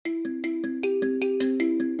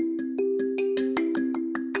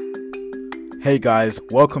Hey guys,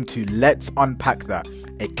 welcome to Let's Unpack That,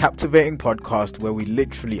 a captivating podcast where we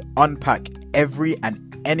literally unpack every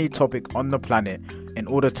and any topic on the planet in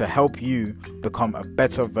order to help you become a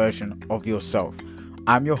better version of yourself.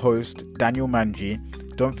 I'm your host, Daniel Manji.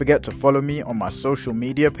 Don't forget to follow me on my social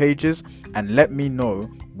media pages and let me know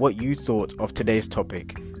what you thought of today's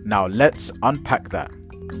topic. Now let's unpack that.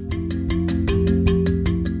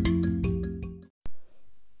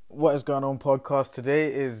 What is going on, podcast?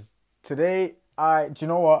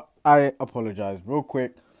 I apologize real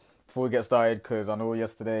quick before we get started, because I know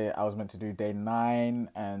yesterday I was meant to do day 9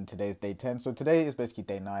 and today's day 10. So today is basically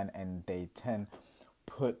day 9 and day 10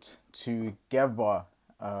 put together.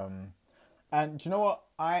 And do you know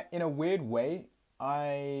what? In a weird way,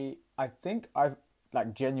 I think I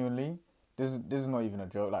genuinely, this is not even a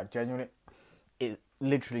joke, genuinely, it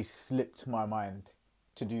literally slipped my mind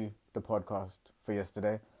to do the podcast for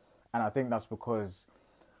yesterday. And I think that's because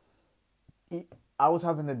I was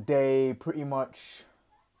having the day pretty much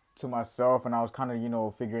to myself, and I was kind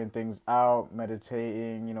of, figuring things out,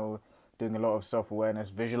 meditating, doing a lot of self-awareness,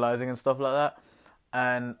 visualizing and stuff like that.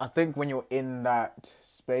 And I think when you're in that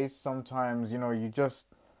space, sometimes, you just,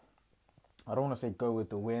 I don't want to say go with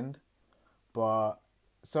the wind, but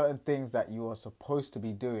certain things that you are supposed to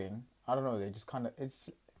be doing, I don't know, they just kind of, it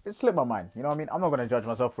slipped my mind. You know what I mean? I'm not going to judge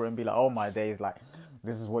myself for it and be like, oh, my day is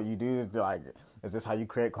this is what you do. Is this how you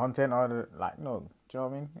create content? Or no. Do you know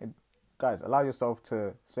what I mean? Guys, allow yourself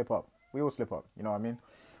to slip up. We all slip up. You know what I mean?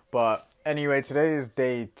 But anyway, today is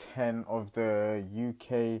day 10 of the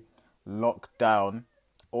UK lockdown.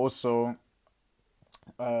 Also,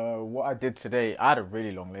 what I did today, I had a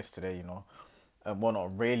really long list today, well, not a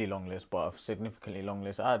really long list, but a significantly long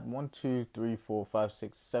list. I had 1, 2, 3, 4, 5,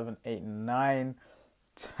 6, 7, 8, 9,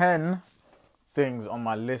 10 things on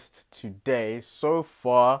my list today. So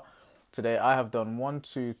far today I have done 1,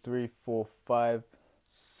 2, 3, 4, 5,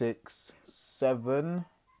 6, 7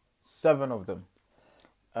 of them,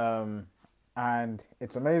 and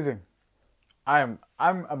it's amazing. I'm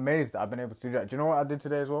amazed that I've been able to do that. Do you know what I did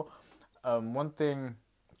today as well? One thing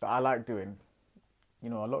that I like doing, a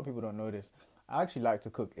lot of people don't know this, I actually like to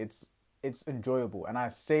cook. It's enjoyable, and I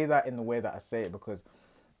say that in the way that I say it because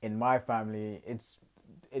in my family it's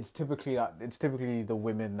typically the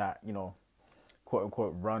women that, quote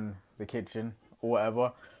unquote, run the kitchen or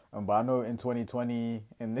whatever. But I know in 2020,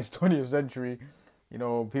 in this 20th century,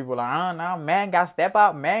 people are like, now man gotta step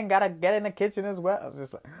out, man gotta get in the kitchen as well. I was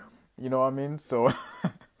just like, you know what I mean? So,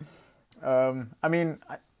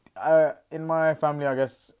 in my family, I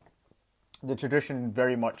guess the tradition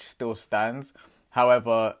very much still stands.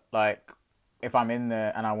 However, if I'm in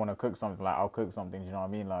there and I want to cook something, I'll cook something. You know what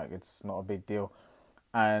I mean? It's not a big deal.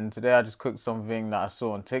 And today I just cooked something that I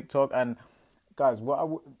saw on TikTok. And guys, do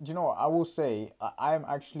you know what I will say? I'm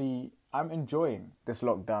enjoying this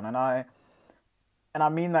lockdown, and I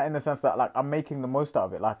mean that in the sense that I'm making the most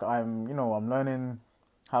out of it. I'm learning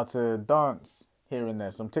how to dance here and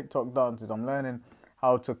there, some TikTok dances. I'm learning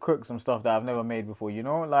how to cook some stuff that I've never made before.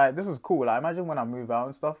 This is cool. Imagine when I move out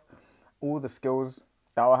and stuff, all the skills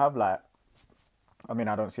that I'll have. I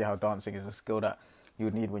don't see how dancing is a skill that you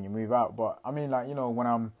would need when you move out, but when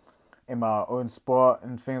I'm in my own spot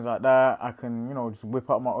and things like that, I can, just whip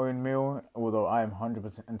up my own meal, although I am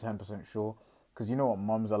 100% and 10% sure, because you know what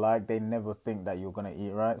mums are like, they never think that you're going to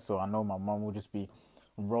eat right. So I know my mum will just be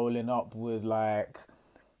rolling up with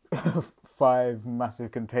 5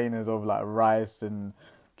 massive containers of rice and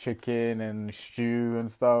chicken and stew and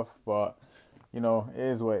stuff, but it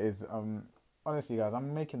is what it is. Honestly guys,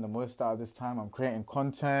 I'm making the most out of this time. I'm creating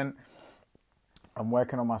content, I'm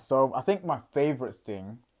working on myself. I think my favorite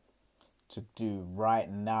thing to do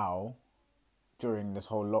right now during this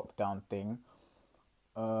whole lockdown thing,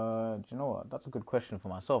 do you know what? That's a good question for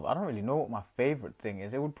myself. I don't really know what my favorite thing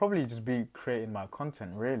is. It would probably just be creating my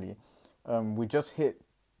content, really. We just hit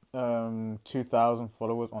 2,000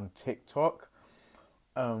 followers on TikTok,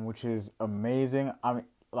 which is amazing. I've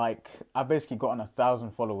basically gotten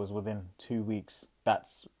 1,000 followers within 2 weeks.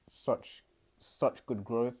 That's such good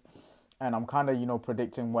growth. And I'm kind of,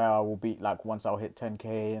 predicting where I will be, once I'll hit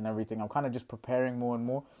 10K and everything. I'm kind of just preparing more and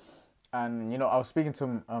more. And, I was speaking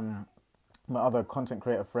to my other content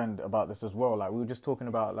creator friend about this as well. We were just talking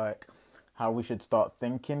about, how we should start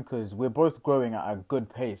thinking, because we're both growing at a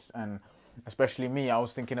good pace. And especially me, I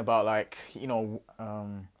was thinking about,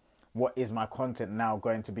 what is my content now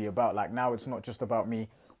going to be about? Now it's not just about me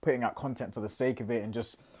putting out content for the sake of it and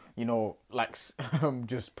just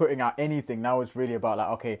just putting out anything. Now it's really about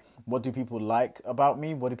okay, what do people like about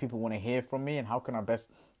me? What do people want to hear from me? And how can I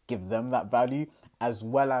best give them that value, as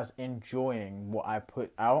well as enjoying what I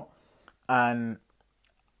put out? And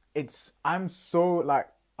I'm so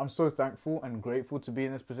thankful and grateful to be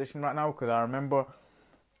in this position right now, because I remember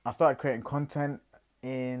I started creating content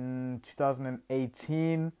in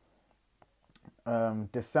 2018,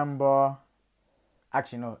 December.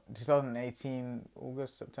 Actually, no, 2018,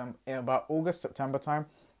 August, September. In about August, September time.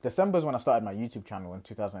 December is when I started my YouTube channel in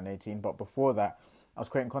 2018. But before that, I was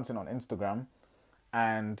creating content on Instagram.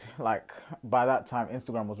 And like by that time,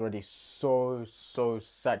 Instagram was already so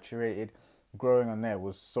saturated. Growing on there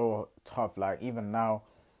was so tough. Like even now,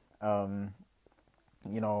 um,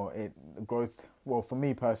 it growth. Well, for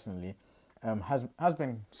me personally, has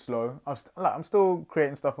been slow. I'm still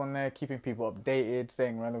creating stuff on there, keeping people updated,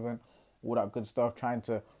 staying relevant, all that good stuff. Trying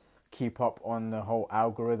to keep up on the whole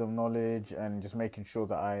algorithm knowledge and just making sure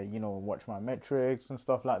that I watch my metrics and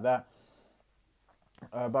stuff like that.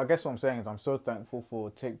 But I guess what I'm saying is I'm so thankful for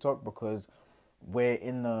TikTok, because we're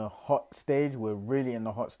in the hot stage. We're really in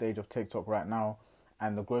the hot stage of TikTok right now,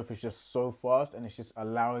 and the growth is just so fast, and it's just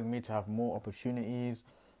allowing me to have more opportunities.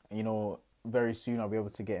 Very soon I'll be able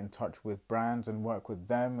to get in touch with brands and work with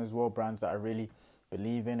them as well. Brands that I really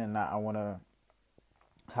believe in and that I want to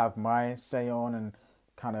have my say on, and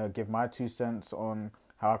kind of give my 2 cents on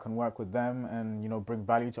how I can work with them and bring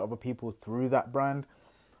value to other people through that brand.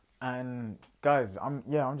 And guys, I'm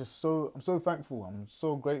so thankful. I'm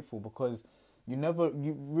so grateful, because you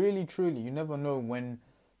really truly, you never know when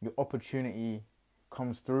your opportunity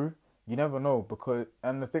comes through. You never know, because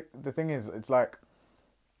and the thing is, it's like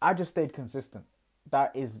I just stayed consistent.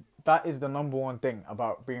 That is the number one thing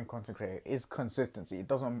about being a content creator, is consistency. It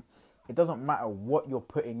doesn't matter what you're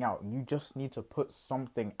putting out. You just need to put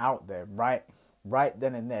something out there right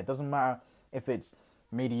then and there. It doesn't matter if it's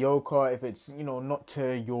mediocre, if it's not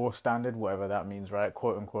to your standard, whatever that means, right?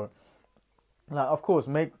 Quote unquote. Like, of course,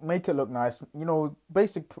 make it look nice.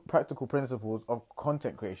 Basic practical principles of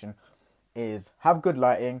content creation is have good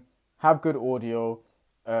lighting, have good audio,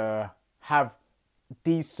 have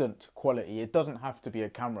decent quality. It doesn't have to be a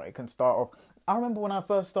camera. It can start off. I remember when I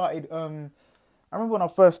first started. YouTube.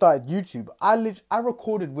 I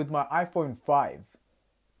recorded with my iPhone 5.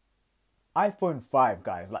 iPhone 5,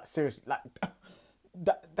 guys. Like seriously, like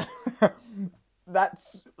that.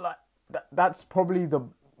 That's probably the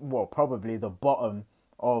bottom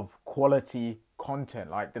of quality content.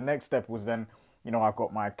 Like the next step was then, I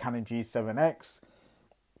got my Canon G7X,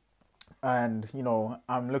 and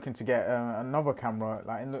I'm looking to get another camera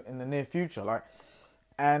like in the near future. Like,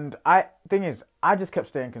 and I just kept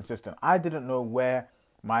staying consistent. I didn't know where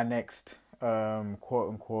my next quote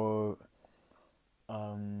unquote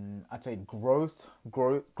I'd say growth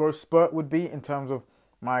spurt would be in terms of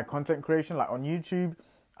my content creation. Like on YouTube,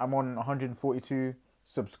 I'm on 142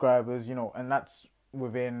 subscribers, and that's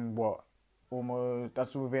within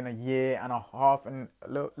that's within a year and a half, and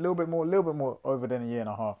a little bit more over than a year and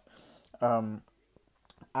a half.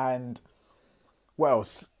 And what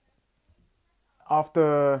else?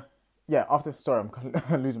 After sorry,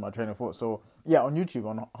 I'm losing my train of thought. So yeah, on YouTube,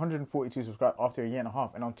 on 142 subscribers after a year and a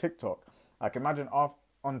half, and on TikTok, like imagine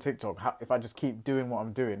on TikTok, if I just keep doing what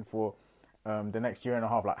I'm doing for the next year and a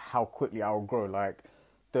half, like how quickly I will grow. Like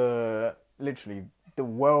literally the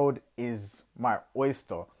world is my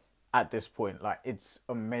oyster at this point. Like it's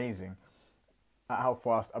amazing at how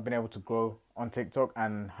fast I've been able to grow on TikTok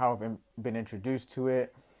and how I've been introduced to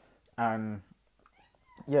it. And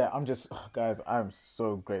yeah, guys, I'm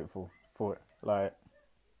so grateful for it. Like,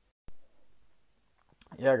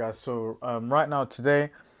 yeah, guys. So right now,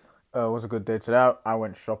 today was a good day. Today I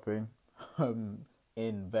went shopping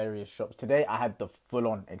in various shops. Today I had the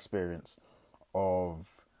full-on experience of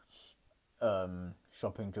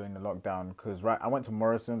shopping during the lockdown, because I went to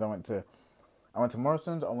Morrison's. I went to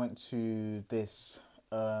Morrison's. I went to this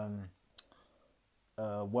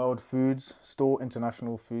World Foods store,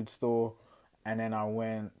 international food store, and then I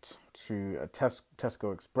went to a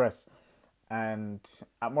Tesco Express. And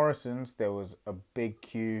at Morrison's there was a big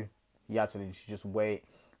queue. You had to literally just wait.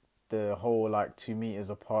 The whole 2 meters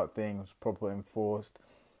apart thing was proper enforced.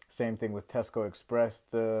 Same thing with Tesco Express.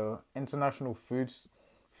 The international food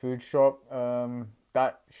shop,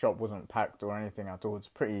 that shop wasn't packed or anything at all. It's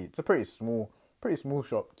a pretty small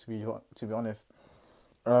shop, to be honest.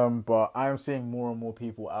 But I am seeing more and more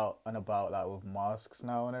people out and about, with masks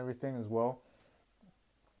now and everything as well,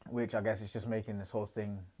 which I guess is just making this whole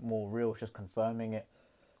thing more real. It's just confirming it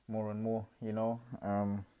more and more.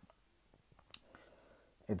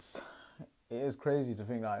 It is crazy to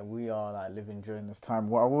think we are living during this time.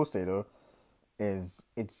 What I will say though is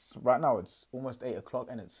it's right now it's almost 8 o'clock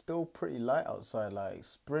and it's still pretty light outside.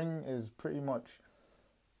 Spring is pretty much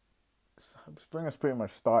spring has pretty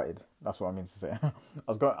much started. That's what I mean to say.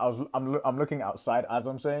 I'm looking outside as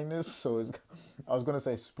I'm saying this, so I was gonna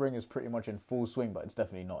say spring is pretty much in full swing, but it's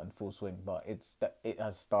definitely not in full swing. But it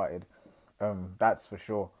has started. That's for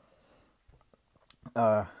sure.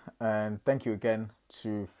 And thank you again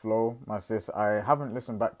to Flo, my sis. I haven't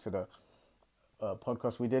listened back to the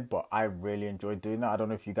podcast we did, but I really enjoyed doing that. I don't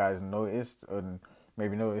know if you guys noticed and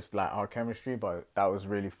maybe noticed like our chemistry, but that was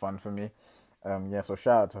really fun for me. Yeah, so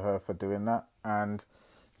shout out to her for doing that. And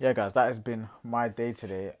yeah, guys, that has been my day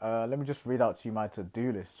today. Let me just read out to you my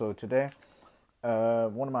to-do list. So today,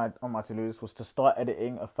 one of my on my to-do list was to start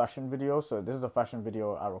editing a fashion video. So this is a fashion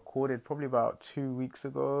video I recorded probably about 2 weeks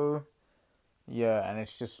ago. Yeah, and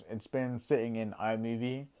it's been sitting in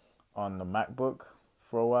iMovie on the MacBook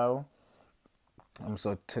for a while.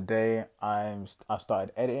 So today I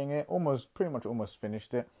started editing it, pretty much almost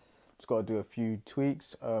finished it. Just got to do a few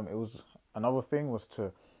tweaks. It was another thing was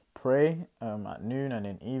to pray at noon and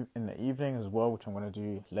in the evening as well, which I'm going to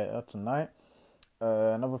do later tonight.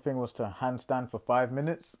 Another thing was to handstand for 5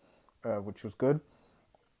 minutes, which was good.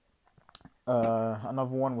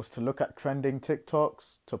 Another one was to look at trending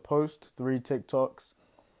TikToks, to post 3 TikToks,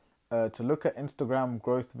 to look at Instagram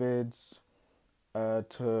growth vids,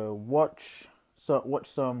 to watch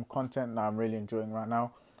some content that I'm really enjoying right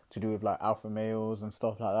now, to do with like alpha males and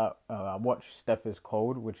stuff like that. I watched Steph is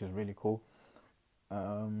Cold, which is really cool.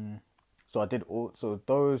 So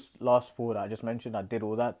those last 4 that I just mentioned, I did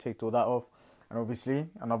all that, ticked all that off. And obviously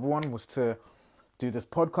another one was to do this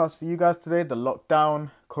podcast for you guys today, the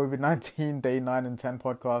Lockdown COVID-19 Day 9 and 10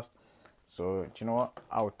 podcast. So, do you know what?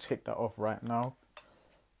 I'll tick that off right now.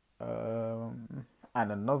 And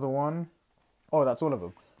another one. Oh, that's all of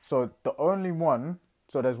them. So,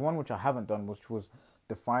 there's one which I haven't done, which was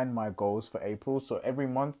define my goals for April. So, every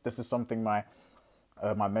month, this is something my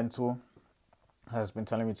mentor has been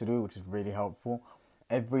telling me to do, which is really helpful.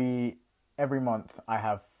 Every month, I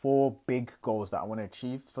have 4 big goals that I want to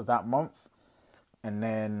achieve for that month. And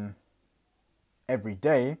then every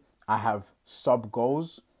day I have sub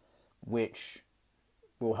goals, which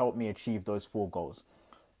will help me achieve those 4 goals.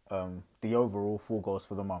 The overall 4 goals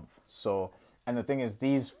for the month. So, and the thing is,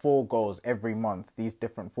 these 4 goals every month, these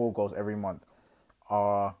different 4 goals every month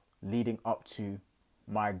are leading up to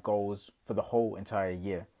my goals for the whole entire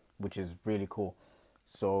year, which is really cool.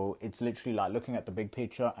 So it's literally like looking at the big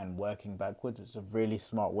picture and working backwards. It's a really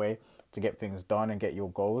smart way to get things done and get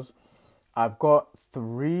your goals. I've got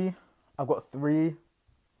 3 of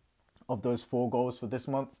those 4 goals for this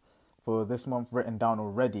month written down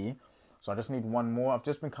already. So I just need one more. I've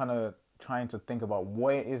just been kind of trying to think about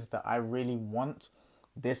what it is that I really want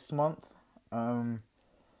this month. And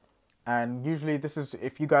usually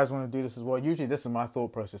if you guys want to do this as well, usually this is my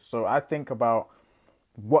thought process. So I think about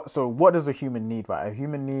what does a human need, right? A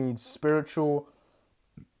human needs spiritual,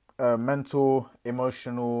 mental,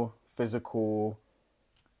 emotional, physical,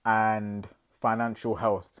 and financial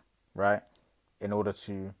health, right? In order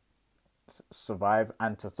to survive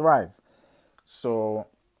and to thrive. So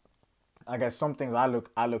I guess some things I look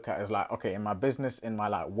at is like, okay, in my business, in my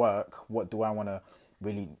like work, what do I want to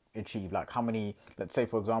really achieve? Like how many, let's say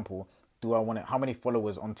for example, how many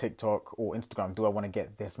followers on TikTok or Instagram do I want to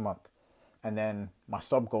get this month? And then my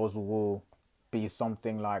sub goals will be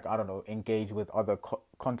something like, I don't know, engage with other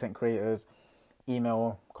content creators,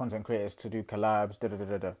 email content creators to do collabs,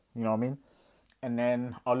 you know what I mean? And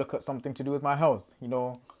then I'll look at something to do with my health. You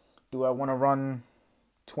know, do I want to run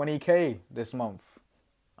 20k this month?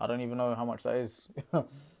 I don't even know how much that is.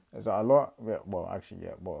 Is that a lot? Yeah, well, actually,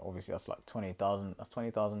 yeah. Well, obviously that's like 20,000. That's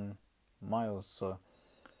 20,000 miles. So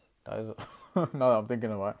that is. No, I'm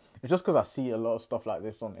thinking about it. It's just because I see a lot of stuff like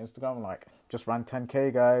this on Instagram. Like, just ran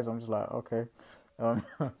 10k, guys. I'm just like, okay.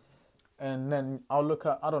 And then I'll look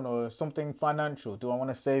at, I don't know, something financial. Do I want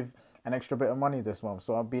to save an extra bit of money this month?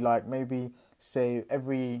 So I'll be like, maybe save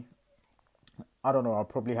I'll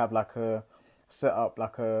probably have set up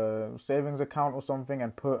like a savings account or something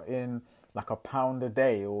and put in like £1 a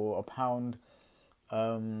day or £1.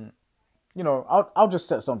 I'll just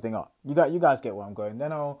set something up. You guys get where I'm going.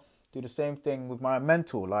 Then I'll do the same thing with my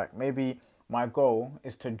mental. Like maybe my goal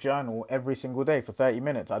is to journal every single day for 30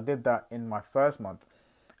 minutes. I did that in my first month.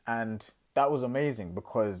 And that was amazing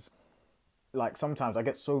because like sometimes I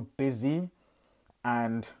get so busy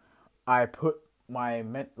and I put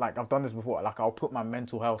I've done this before. Like I'll put my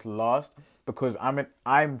mental health last because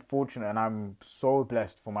I'm fortunate and I'm so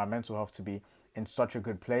blessed for my mental health to be in such a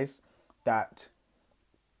good place that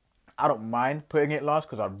I don't mind putting it last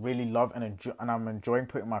because I really love and I'm enjoying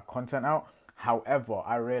putting my content out. However,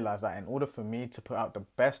 I realize that in order for me to put out the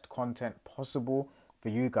best content possible for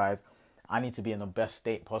you guys, I need to be in the best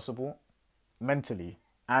state possible. mentally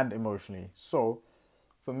and emotionally. So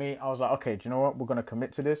for me, I was like, okay, do you know what? We're going to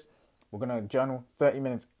commit to this. We're going to journal 30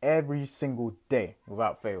 minutes every single day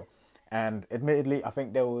without fail. And admittedly, I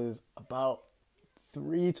think there was about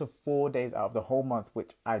 3 to 4 days out of the whole month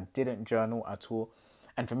which I didn't journal at all.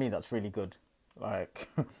 And for me, that's really good. Like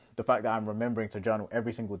the fact that I'm remembering to journal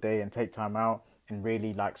every single day and take time out and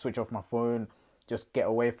really like switch off my phone, just get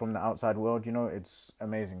away from the outside world, it's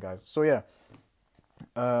amazing, guys. So yeah,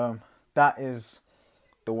 that is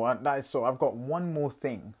the one. So I've got one more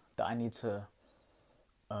thing that I need to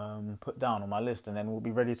put down on my list, and then we'll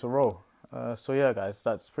be ready to roll. So yeah, guys,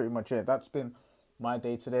 that's pretty much it. That's been my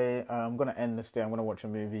day today. I'm gonna end this day. I'm gonna watch a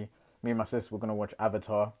movie. Me and my sister, we're gonna watch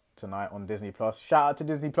Avatar tonight on Disney Plus. Shout out to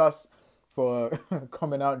Disney Plus for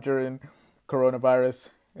coming out during coronavirus.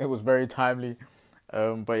 It was very timely.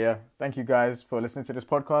 But yeah, thank you guys for listening to this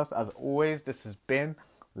podcast. As always, this has been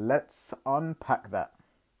Let's Unpack That.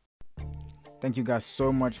 Thank you guys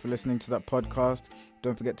so much for listening to that podcast.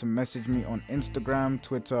 Don't forget to message me on Instagram,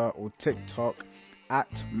 Twitter, or TikTok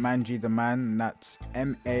at Manji the Man. That's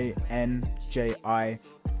MANJI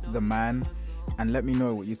the Man. And let me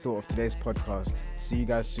know what you thought of today's podcast. See you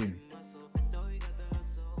guys soon.